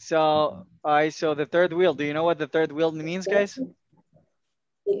 So, all right, so the third wheel, do you know what the third wheel means, guys?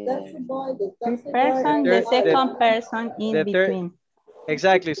 Three person, the second person in the third, between.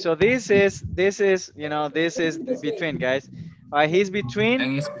 exactly. So this is, you know, this is between, guys. All right, he's between.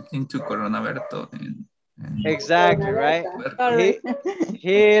 And it's between two Coronaberto and exactly, right? Sorry.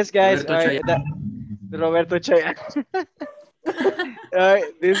 He is, guys. Roberto All right, Roberto Chaya. All right,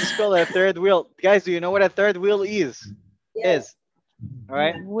 this is called a third wheel, guys. Do you know what a third wheel is? Is all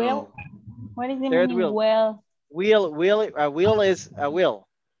right. Wheel. What is the Third meaning? wheel. Wheel. A wheel is a wheel.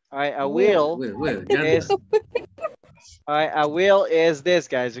 All right, a wheel is. All right, a wheel is this,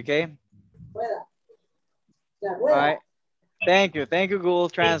 guys. Okay. All right. Thank you, Google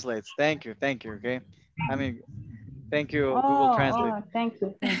Translates. Thank you. Okay. I mean, thank you, Google Translate. Oh, thank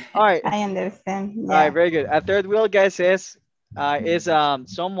you. All right. I understand. Yeah. All right, very good. A third wheel, guys, is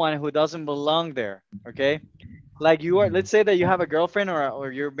someone who doesn't belong there. Okay. Like you are, let's say that you have a girlfriend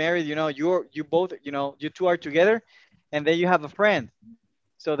or you're married, you know, you both, you know, you two are together, and then you have a friend.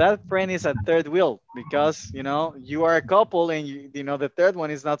 So that friend is a third wheel because, you know, you are a couple and you know, the third one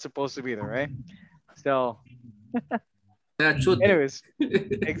is not supposed to be there, right? So anyways,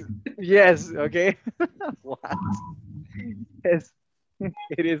 yes, okay. What? Yes,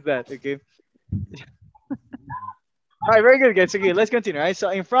 it is that, okay. All right, very good, guys. Okay, let's continue. All right, so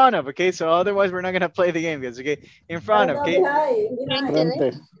in front of, okay, so otherwise we're not gonna play the game, guys. Okay, in front of, okay.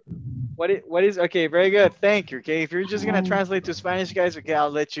 What is okay? Very good, thank you. Okay, if you're just gonna translate to Spanish, guys, okay, I'll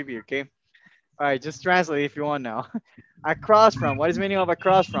let you be. Okay, all right, just translate if you want now. Across from. What is the meaning of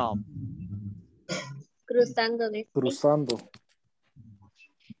across from? Cruzando.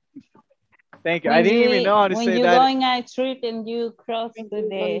 Thank you. I didn't even know how to say that. When you're going a street and you cross to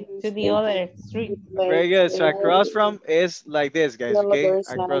the other street. Very good. So across from is like this, guys. Okay,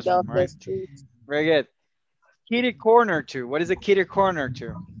 across from, right? Very good. Kitty corner to. What is a kitty corner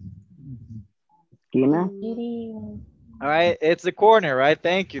to? All right, it's the corner, right?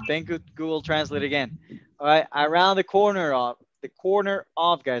 Thank you, Google Translate again. All right, around the corner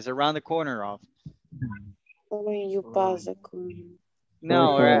of, guys, around the corner of. When you pass the corner.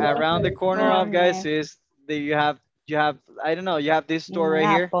 No, around the corner of, guys, is that you have I don't know, you have this store right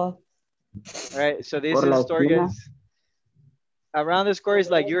here. All right, so this is store, guys. Around the square is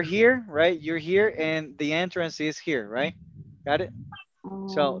like you're here, right? You're here and the entrance is here, right? Got it?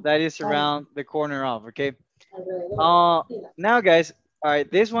 So that is around the corner of, okay? Now, guys, all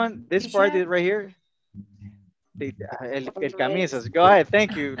right, this part is right here. El camisas. Go ahead,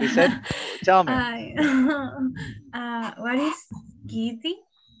 thank you, Lisette. Tell me. What is kitty?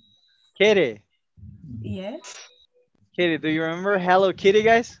 Kitty. Yes. Kitty, do you remember Hello Kitty,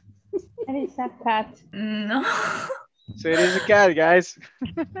 guys? It is a cat. No. So it is a cat, guys.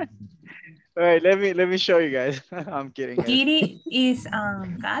 All right, let me show you guys. I'm kidding, guys. Kitty is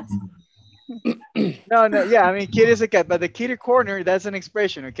cat. No, yeah, I mean kitty is a cat, but the kitty corner, that's an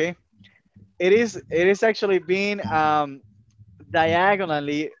expression, okay? It is actually being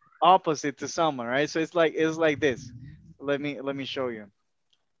diagonally opposite to someone, right? So it's like this. Let me show you.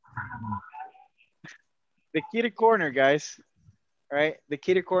 The kitty corner, guys, right? The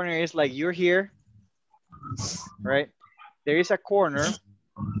kitty corner is like you're here, right? There is a corner,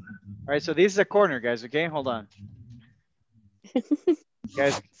 right? So this is a corner, guys, okay? Hold on.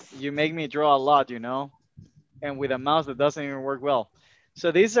 Guys, you make me draw a lot, you know? And with a mouse that doesn't even work well.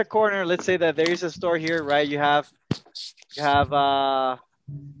 So this is a corner. Let's say that there is a store here, right? You have the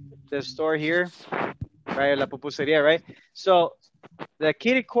store here, right? La pupuseria, right? So the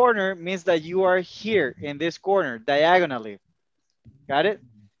kitty corner means that you are here in this corner diagonally. Got it?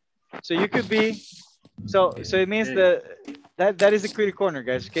 So you could be, so it means that is the kitty corner,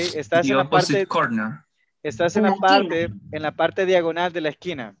 guys, okay? Estás the en la opposite parte, corner. Estás en la parte diagonal de la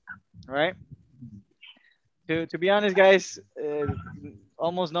esquina. All right. To be honest, guys,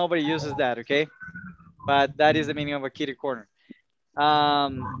 almost nobody uses that. Okay, but that is the meaning of a kitty corner.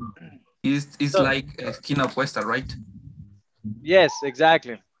 It's So, like esquina opuesta, right? yes,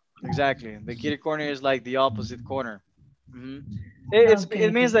 exactly, exactly. The kitty corner is like the opposite corner.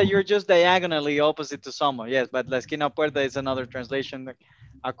 It means that you're just diagonally opposite to someone. Yes, but la esquina puerta is another translation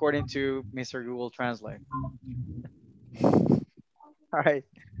according to Mr. Google Translate. All right,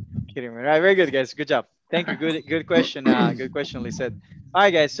 kidding me. All right, very good, guys. Good job. Thank you. Good question. Good question, Lisette. All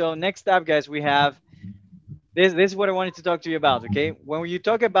right, guys. So next up, guys, we have this. This is what I wanted to talk to you about. Okay, when you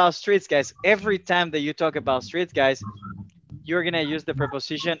talk about streets, guys, every time that you talk about streets, guys, you're gonna use the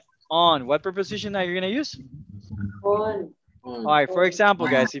preposition on. What preposition are you gonna use? On. All right. For example,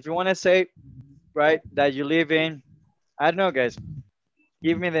 guys, if you want to say, right, that you live in, I don't know, guys.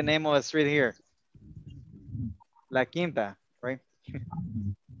 Give me the name of a street here. La Quinta, right?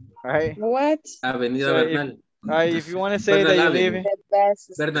 All right. What? Avenida So Bernal. if you want to say that Bernal you Avenue. live in, The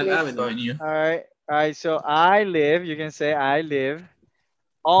best Bernal place. Avenue. all right. All right. So I live, you can say I live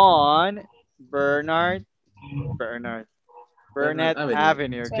on Bernard, Bernard, Bernal Burnett Avenue.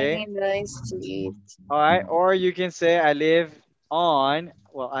 Avenue, okay? 29th Street. All right. Or you can say I live on,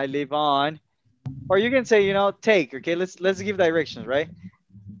 well, I live on, or you can say, take, okay? Let's give directions, right?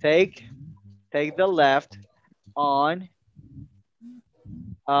 Take the left on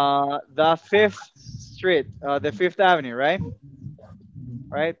the 5th Street, the 5th Avenue, right?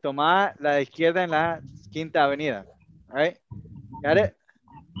 Right? Toma la izquierda en la Quinta Avenida, right? Got it?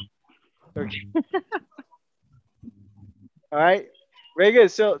 Okay. All right. Very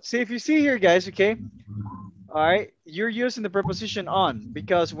good. So see if you see here, guys, okay? All right. You're using the preposition on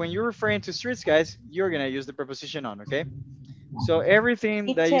because when you're referring to streets, guys, you're going to use the preposition on, okay? So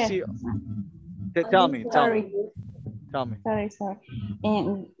everything that you see, tell me. Sorry.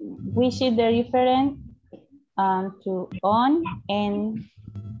 And which is the difference to on and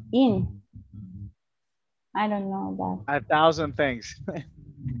in? I don't know that. 1,000 things.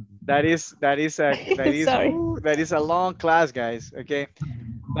 that is a long class, guys. Okay,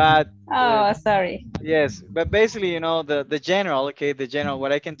 but sorry. Yes, but basically, the general. Okay, the general.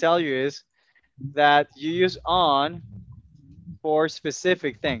 What I can tell you is that you use on for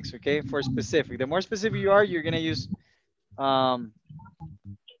specific things. Okay, for specific. The more specific you are, you're gonna use on.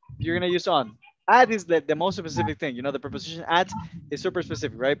 At is the most specific thing. The preposition at is super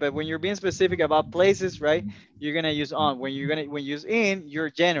specific, right? But when you're being specific about places, right, you're gonna use on. When you use in, you're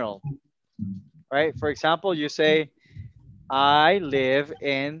general, right? For example, you say, I live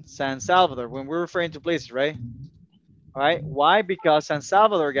in San Salvador when we're referring to places, right? All right. Why? Because San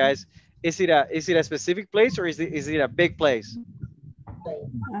Salvador, guys, is it a specific place or is it a big place?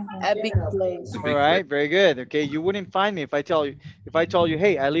 A big place. All right. Very good. Okay. You wouldn't find me if I told you,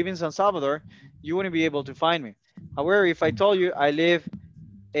 hey, I live in San Salvador, you wouldn't be able to find me. However, if I told you I live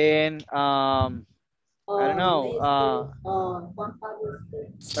in I don't know.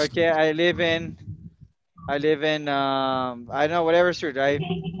 Okay, I live in I don't know, whatever street, right?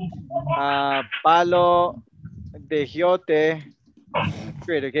 Palo de Giote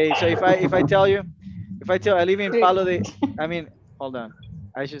Street. Okay, so if I tell you, I live in Palo de, hold on,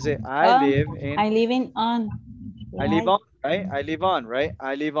 I should say I live in on. I live on, right?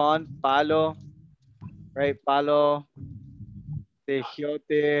 I live on Palo, right? Palo de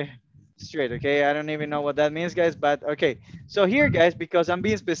Giote Street. Okay, I don't even know what that means, guys, but okay. So here, guys, because I'm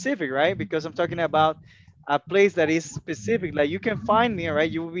being specific, right? Because I'm talking about a place that is specific, like you can find me,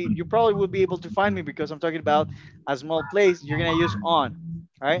 right? You probably will be able to find me because I'm talking about a small place. You're gonna use on,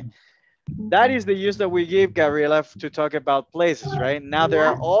 right? That is the use that we give, Gabriela, to talk about places, right? Now there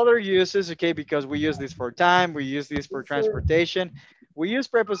are other uses, okay, because we use this for time, we use this for transportation, we use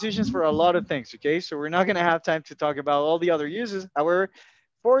prepositions for a lot of things, okay? So we're not gonna have time to talk about all the other uses. However,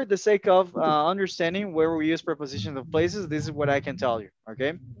 for the sake of understanding where we use prepositions of places, this is what I can tell you,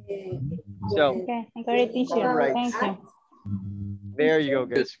 okay? So, okay, I got it, teacher. right. Thank you. There you go,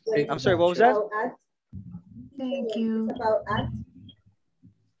 guys. I'm sorry, what was that? Thank you.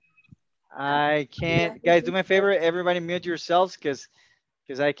 I can't, guys, do me a favor, everybody mute yourselves because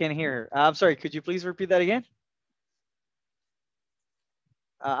I can't hear her. I'm sorry, could you please repeat that again?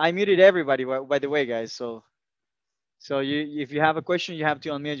 I muted everybody, by the way, guys. So if you have a question, you have to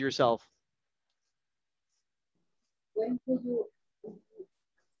unmute yourself. When do you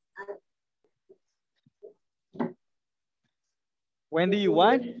when do you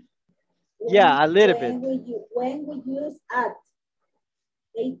what? Yeah, a little bit. When we use at.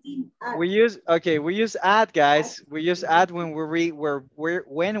 We use at, guys. We use at when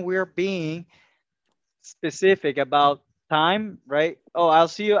when we're being specific about time, right? Oh, I'll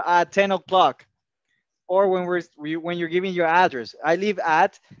see you at 10 o'clock. Or when when you're giving your address. I live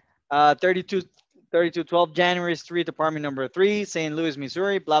at 3212 January Street, apartment number 3, St. Louis,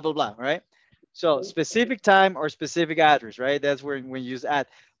 Missouri, blah, blah, blah, right? So specific time or specific address, right? That's where when you use at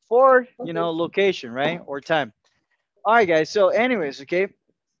for, you know, location, right? Or time. All right, guys. So anyways, okay.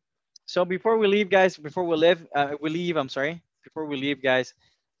 So before we leave, guys, before we leave, I'm sorry. Before we leave, guys,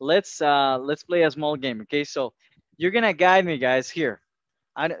 let's play a small game, okay? So you're gonna guide me, guys, here.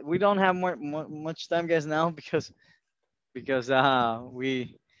 We don't have much time, guys, now because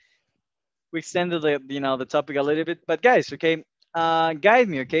we extended the the topic a little bit. But guys, okay, guide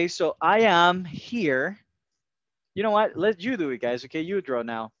me, okay? So I am here. You know what? Let you do it, guys. Okay, you draw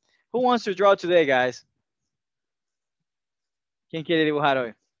now. Who wants to draw today, guys? ¿Quién quiere dibujar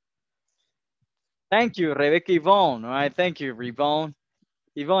hoy? Thank you, Rebecca Yvonne. All right, thank you, Yvonne.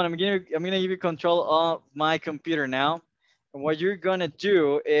 Yvonne, I'm gonna give you control of my computer now. And what you're gonna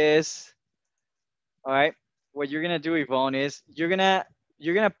do is, all right, what you're gonna do, Yvonne, is you're gonna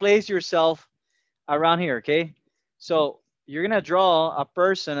place yourself around here, okay? So you're gonna draw a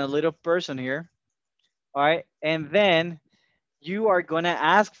person, a little person here, all right, and then you are gonna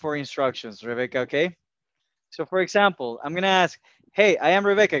ask for instructions, Rebecca, okay? So for example, I'm gonna ask, hey, I am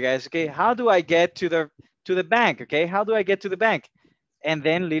Rebecca, guys, okay? How do I get to the bank, okay? How do I get to the bank? And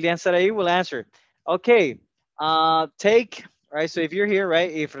then Lilian Sarai will answer, okay, take, right? So if you're here,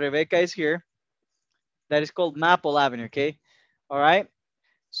 right? If Rebecca is here, that is called Maple Avenue, okay? All right.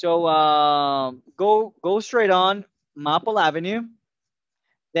 So go straight on Maple Avenue,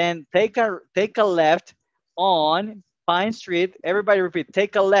 then take a left on Pine Street. Everybody repeat,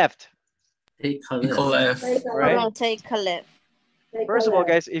 take a left. Take a Take a left. left. All right. Take a left. First of all,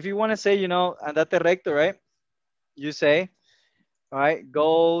 guys, if you want to say, andate recto, right? You say, all right,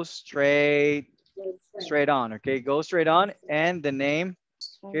 go straight on, okay? Go straight on, and the name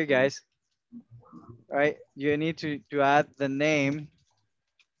here, guys. All right, you need to add the name,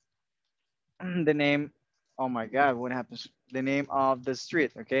 the name. Oh my God, what happens? The name of the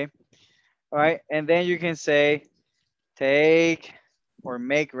street, okay? All right, and then you can say take or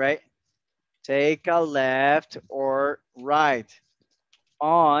make, right? Take a left or right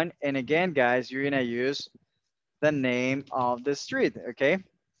on, and again, guys, you're gonna use the name of the street, okay?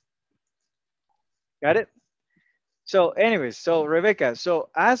 Got it? So anyways, so Rebecca, so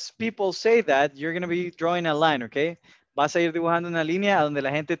as people say that, you're gonna be drawing a line, okay? Vas a ir dibujando una línea a donde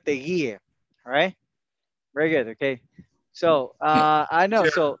la gente te guíe, all right? Very good, okay? So, I know,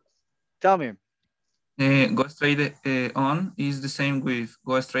 so tell me. Go straight on is the same with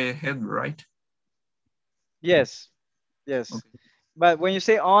go straight ahead, right? Yes, yes. Okay. But when you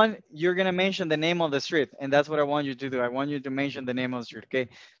say on, you're gonna mention the name of the street, and that's what I want you to do. I want you to mention the name of the street, okay?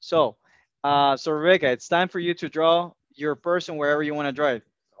 So, so Rebecca, it's time for you to draw your person wherever you want to draw it.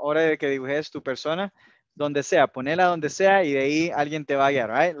 Hora de que dibujes tu persona, donde sea, ponela donde sea, y de ahí alguien te va a guiar,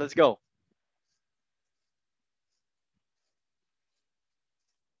 all right? Let's go.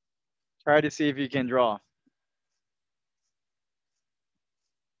 Try to see if you can draw.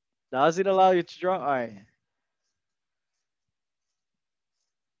 Does it allow you to draw? All right.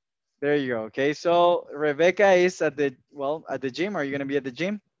 There you go. Okay, so Rebecca is at the gym. Are you gonna be at the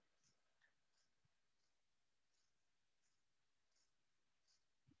gym?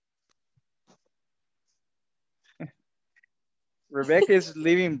 Rebecca is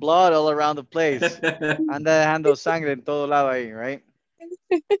leaving blood all around the place. Anda dejando sangre en todo lado ahí, right?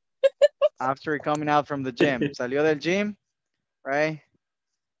 After coming out from the gym. Salió del gym, right?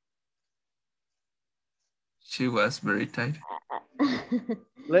 She was very tight.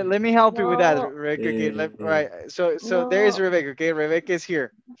 Let me help you with that, Rebecca. Okay, right. So there is Rebecca. Okay, Rebecca is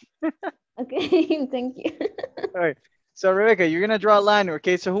here. Okay, thank you. All right. So Rebecca, you're gonna draw a line.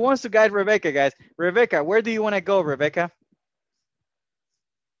 Okay. So who wants to guide Rebecca, guys? Rebecca, where do you want to go, Rebecca?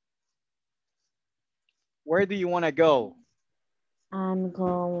 Where do you want to go? I'm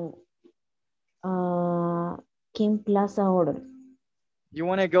going King Plaza Order. You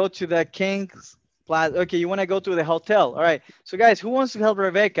want to go to the King's Plaza. Okay, you want to go to the hotel. All right. So guys, who wants to help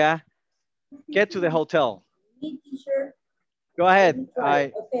Rebecca get to the hotel? Me, teacher. Go ahead.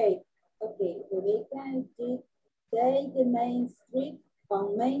 Okay. Rebecca did take the main street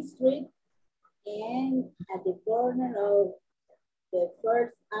on Main Street and at the corner of the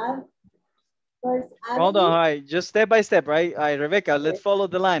first avenue. Hold on, all right, just step by step, right? All right, Rebecca, let's follow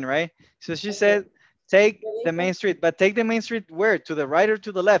the line, right? So she said, take the main street, but take the main street where? To the right or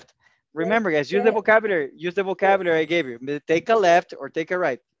to the left? Remember, guys, use the vocabulary. Use the vocabulary I gave you. Take a left or take a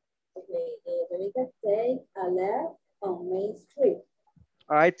right. Okay, Rebecca, take a left on Main Street.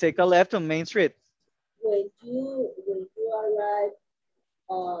 All right, take a left on Main Street. When you arrive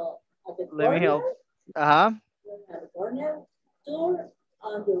at the Let me corner. help. Uh-huh. At the corner, turn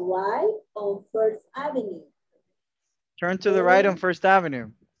on the right on First Avenue. Turn to the right on First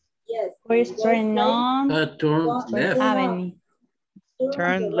Avenue. Yes. Please turn on turn left. Avenue.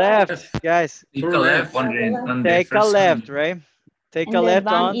 Turn left, guys. Take a left on the Take a first left, avenue. right? Take And a the left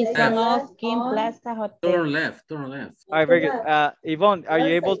bank on. is front of King Plaza Hotel. Turn left, turn left. All right, very good. Yvonne, are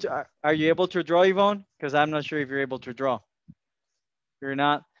you able to draw, Yvonne? Because I'm not sure if you're able to draw. You're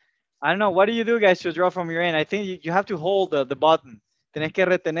not. I don't know. What do you do, guys, to draw from your end? I think you have to hold the button. Tienes que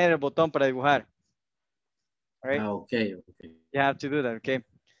retener el botón para dibujar. Right? Okay. You have to do that, okay?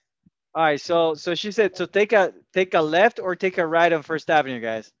 All right, so she said, so take a left or take a right on First Avenue,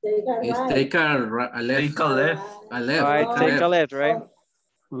 guys. Take a left. Take a left. A left. All right, take a left, right?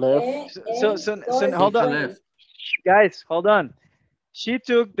 Left. So hold on. Left. Guys, hold on. She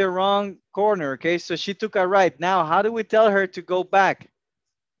took the wrong corner, okay? So she took a right. Now, how do we tell her to go back?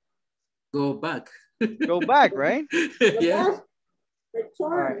 Go back. Go back, right? Yeah.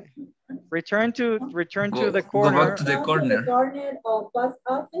 Return. Return to the corner. Go back to the corner. The corner of post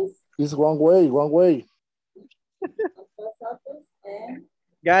office. It's one way, one way. Post office and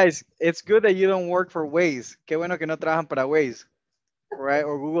Guys, it's good that you don't work for Waze. Qué bueno que no trabajan para Waze, right?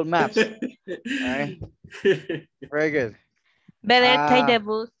 Or Google Maps, right? Very good. Better take the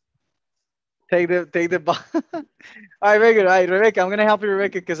bus. Take the bus. All right, very good. All right, Rebecca, I'm gonna help you,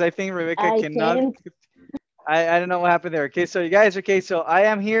 Rebecca, because I think Rebecca cannot. Can't. I don't know what happened there. Okay, so you guys, okay, so I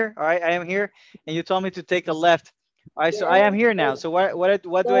am here. All right, I am here, and you told me to take a left. All right, so I am here now. So what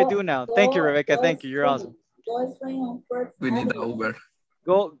do I do now? Thank you, Rebecca. Thank you. You're awesome. go straight on First We need the Avenue. Uber.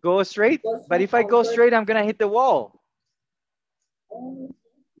 Go straight. But if I go straight, I'm gonna hit the wall. Me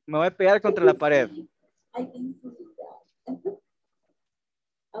voy a pegar contra la pared. I can see that.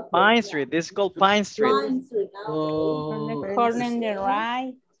 Okay, Pine Street. This is called Pine Street. Pine Street. From the corner on the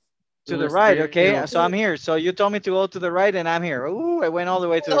right. To the right, okay? So I'm here. So you told me to go to the right, and I'm here. Ooh, I went all the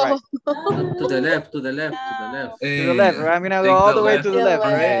way to the right. To the left, to the left, to the left. To the left, right? I'm gonna go all the way to the left,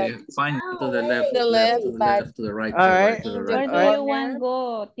 right? Fine. To the left, The left to the side. left, to the right, All right. to the Where right. do you want to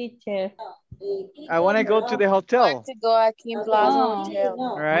go, teacher? I want to go to the hotel. To go at King Plaza Hotel.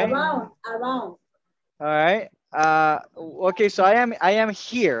 No, Right. around. All right. Okay, so I am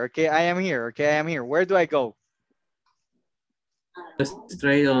here. Okay, I am here. Okay, I am here. Where do I go?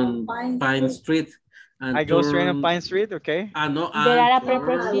 Straight on Pine Street. And I go straight on turn- Pine Street. Okay. no, There are a turn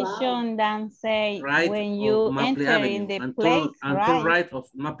preposition that say right when of you Maple enter Avenue, in the and place, turn right? right of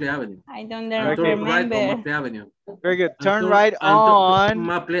Maple Avenue. I don't And turn right remember. on Maple Avenue. Very good. And Turn right on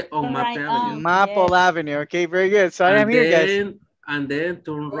Maple Turn right Avenue. on. Maple Yes. Avenue. Okay, very good. So I am here, guys. And then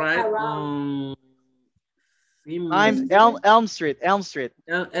turn right on Elm Street. Elm Street.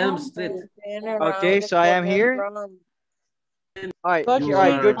 Elm Street. Okay, so I am here. All right. Go All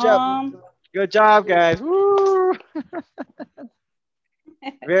right. Good job. Good job, guys. Woo!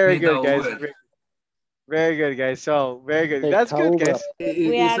 Very Need good, the guys. Uber. Very good, guys. So very good. Hey, That's good, guys.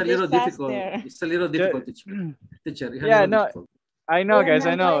 It's are a little difficult. disaster. It's a little difficult, teacher. Teacher, it's a Yeah, little no, difficult. I know, guys.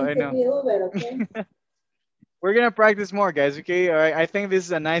 I know. I know. Okay? We're gonna practice more, guys. Okay. All right. I think this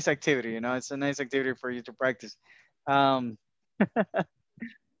is a nice activity. You know, it's a nice activity for you to practice.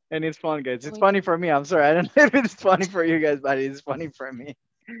 And it's fun, guys. It's funny for me. I'm sorry. I don't know if it's funny for you guys, but it's funny for me.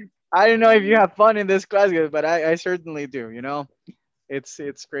 I don't know if you have fun in this class, guys, but I certainly do. You know, it's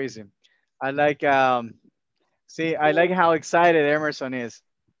crazy. I like see, I like how excited Emerson is.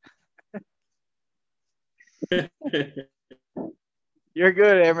 You're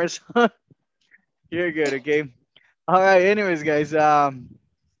good, Emerson. You're good. Okay. All right. Anyways, guys. All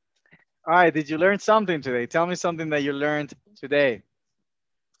right. Did you learn something today? Tell me something that you learned today.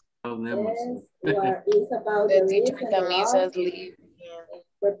 Yes, where is about The the teacher reason también of says leave.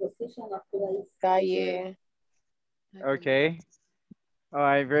 preposition of place. Calle. Okay. All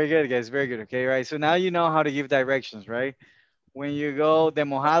right. Very good, guys. Very good. Okay. Right. So now you know how to give directions, right? When you go de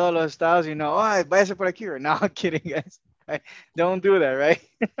mojado a los estados, you know, oh, váyase por aquí. No, I'm kidding, guys. Right? Don't do that, right?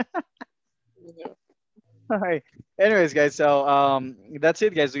 All right. Anyways, guys. So that's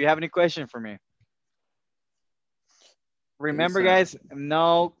it, guys. Do you have any question for me? Remember, guys,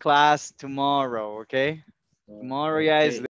 no class tomorrow. Okay. Tomorrow, guys.